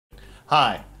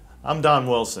Hi, I'm Don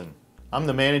Wilson. I'm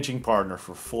the managing partner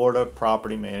for Florida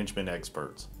Property Management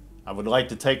Experts. I would like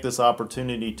to take this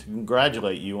opportunity to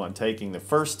congratulate you on taking the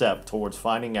first step towards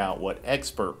finding out what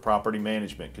expert property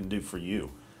management can do for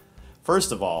you.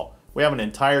 First of all, we have an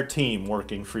entire team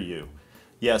working for you.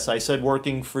 Yes, I said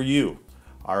working for you.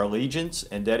 Our allegiance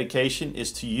and dedication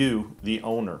is to you, the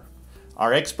owner.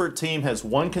 Our expert team has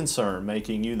one concern: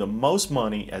 making you the most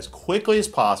money as quickly as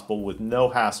possible with no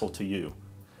hassle to you.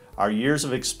 Our years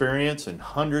of experience and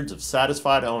hundreds of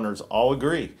satisfied owners all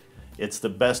agree it's the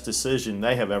best decision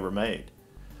they have ever made.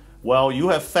 Well, you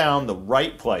have found the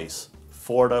right place,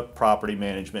 Florida Property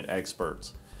Management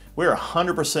Experts. We're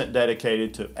 100%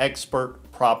 dedicated to expert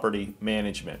property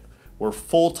management. We're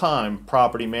full-time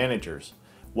property managers.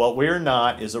 What we're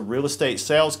not is a real estate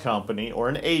sales company or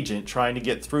an agent trying to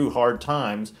get through hard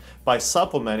times by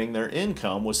supplementing their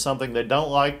income with something they don't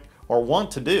like or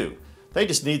want to do. They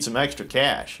just need some extra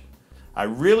cash. I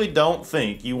really don't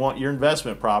think you want your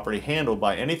investment property handled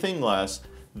by anything less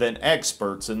than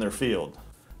experts in their field.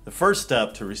 The first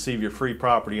step to receive your free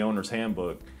property owner's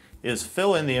handbook is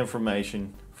fill in the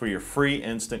information for your free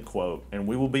instant quote, and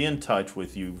we will be in touch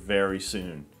with you very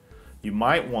soon. You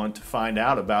might want to find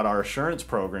out about our assurance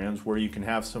programs where you can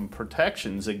have some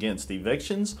protections against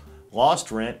evictions,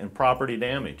 lost rent, and property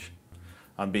damage.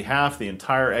 On behalf of the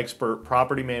entire expert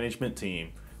property management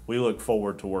team, we look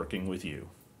forward to working with you.